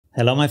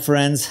Hello my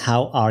friends,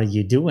 how are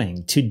you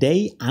doing?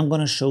 Today I'm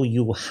going to show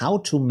you how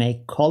to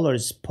make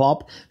colors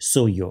pop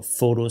so your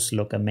photos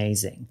look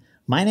amazing.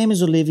 My name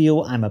is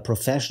Olivio, I'm a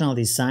professional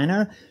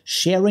designer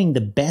sharing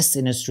the best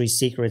industry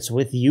secrets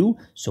with you,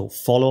 so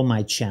follow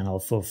my channel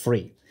for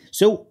free.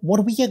 So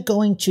what we are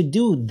going to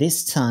do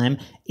this time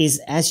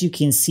is, as you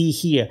can see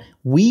here,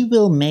 we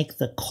will make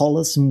the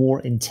colors more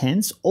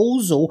intense.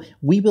 Also,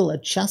 we will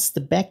adjust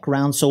the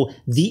background so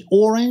the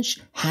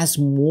orange has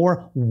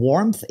more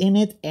warmth in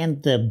it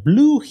and the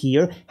blue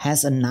here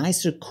has a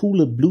nicer,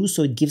 cooler blue,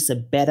 so it gives a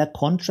better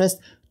contrast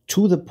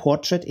to the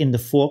portrait in the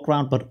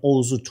foreground, but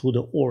also to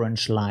the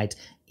orange light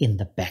in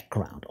the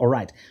background. All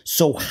right,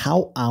 so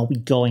how are we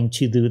going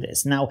to do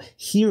this? Now,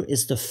 here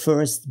is the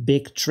first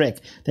big trick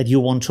that you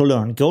want to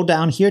learn. Go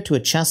down here to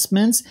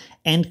adjustments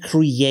and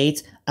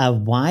create a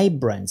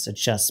vibrance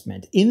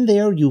adjustment. In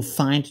there, you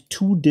find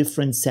two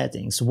different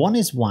settings. One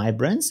is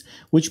vibrance,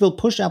 which will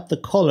push up the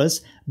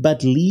colors,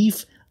 but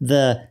leave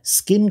the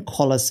skin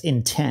colors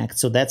intact.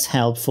 So that's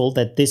helpful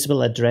that this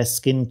will address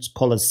skin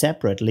colors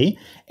separately.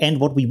 And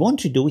what we want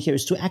to do here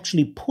is to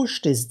actually push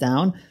this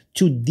down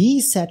to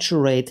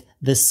desaturate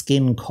the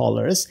skin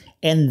colors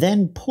and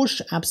then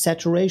push up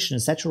saturation.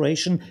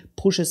 Saturation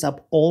pushes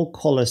up all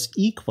colors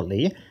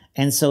equally.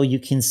 And so you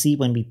can see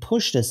when we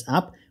push this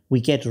up, we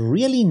get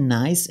really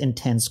nice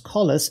intense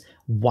colors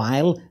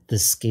while the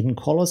skin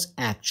colors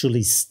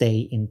actually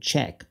stay in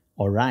check.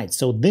 All right,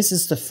 so this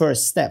is the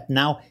first step.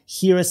 Now,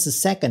 here is the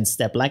second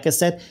step. Like I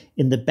said,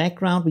 in the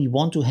background, we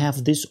want to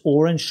have this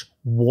orange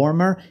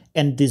warmer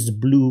and this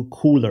blue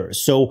cooler.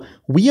 So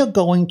we are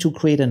going to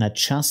create an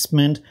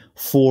adjustment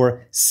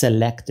for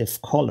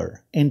selective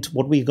color. And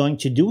what we're going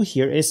to do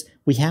here is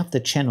we have the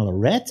channel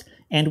red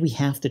and we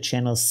have the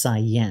channel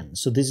cyan.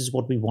 So this is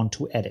what we want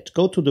to edit.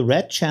 Go to the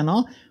red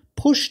channel,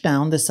 push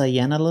down the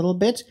cyan a little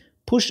bit,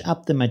 push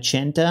up the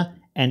magenta,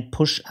 and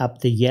push up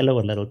the yellow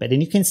a little bit.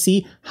 And you can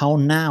see how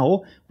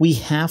now we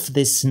have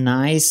this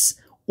nice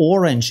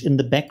orange in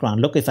the background.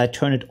 Look, if I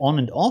turn it on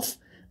and off,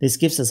 this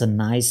gives us a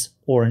nice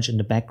orange in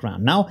the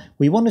background. Now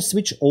we want to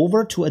switch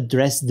over to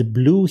address the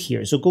blue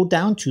here. So go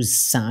down to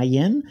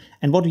cyan.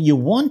 And what you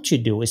want to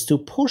do is to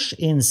push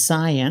in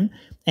cyan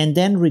and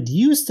then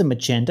reduce the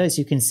magenta. As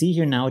you can see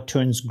here now, it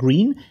turns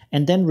green,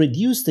 and then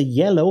reduce the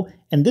yellow,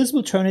 and this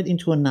will turn it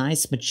into a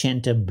nice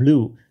magenta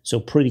blue.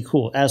 So pretty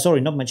cool. Sorry,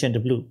 not magenta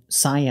blue,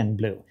 cyan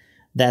blue.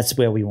 That's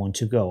where we want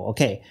to go.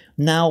 Okay,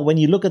 now when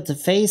you look at the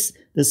face,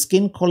 the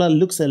skin color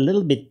looks a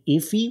little bit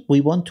iffy. We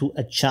want to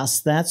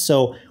adjust that.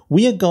 So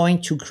we are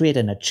going to create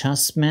an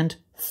adjustment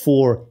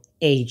for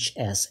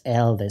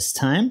HSL this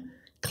time.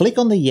 Click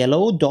on the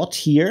yellow dot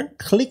here,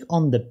 click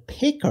on the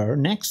picker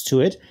next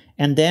to it,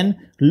 and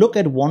then look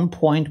at one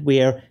point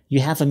where you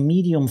have a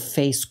medium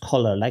face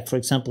color, like for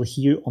example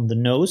here on the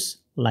nose,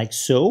 like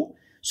so.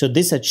 So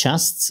this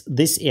adjusts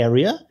this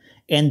area,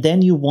 and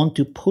then you want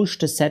to push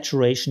the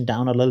saturation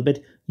down a little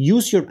bit.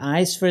 Use your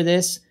eyes for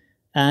this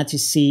to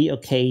see,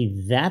 okay,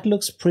 that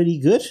looks pretty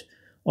good.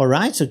 All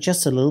right, so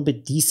just a little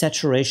bit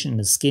desaturation in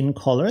the skin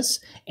colors.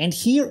 And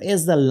here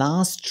is the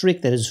last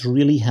trick that is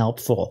really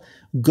helpful.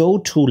 Go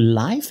to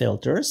live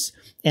filters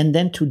and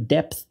then to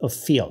depth of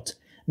field.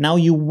 Now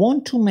you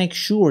want to make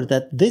sure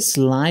that this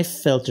live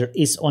filter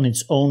is on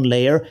its own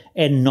layer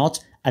and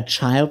not a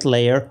child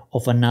layer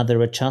of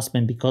another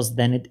adjustment, because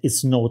then it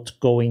is not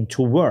going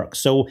to work.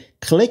 So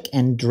click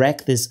and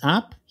drag this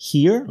up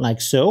here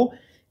like so.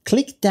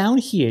 Click down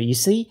here, you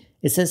see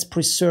it says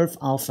preserve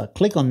alpha.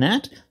 Click on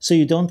that so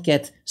you don't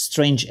get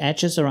strange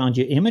edges around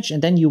your image,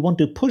 and then you want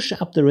to push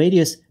up the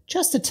radius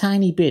just a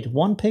tiny bit.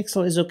 1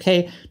 pixel is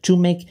okay to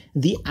make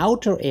the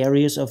outer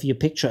areas of your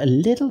picture a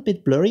little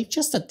bit blurry,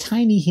 just a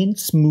tiny hint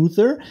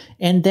smoother.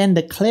 And then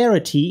the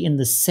clarity in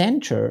the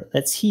center,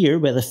 that's here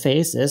where the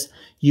face is,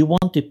 you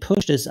want to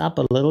push this up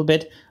a little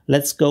bit.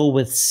 Let's go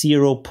with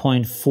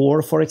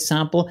 0.4, for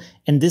example,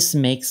 and this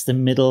makes the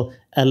middle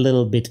a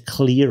little bit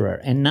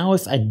clearer. And now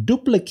if I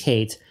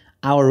duplicate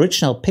our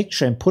original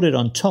picture and put it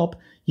on top,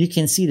 you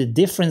can see the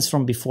difference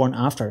from before and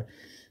after.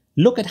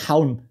 Look at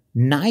how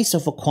nice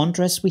of a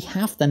contrast we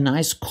have, the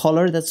nice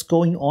color that's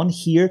going on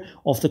here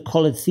of the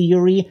color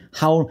theory,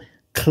 how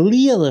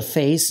clear the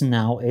face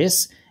now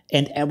is,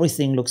 and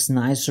everything looks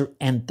nicer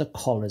and the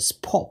colors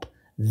pop.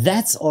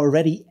 That's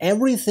already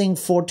everything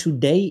for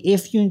today.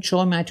 If you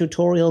enjoy my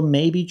tutorial,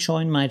 maybe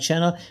join my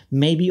channel,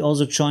 maybe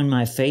also join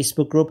my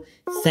Facebook group.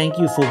 Thank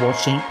you for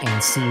watching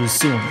and see you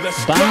soon.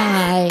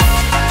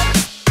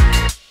 Bye!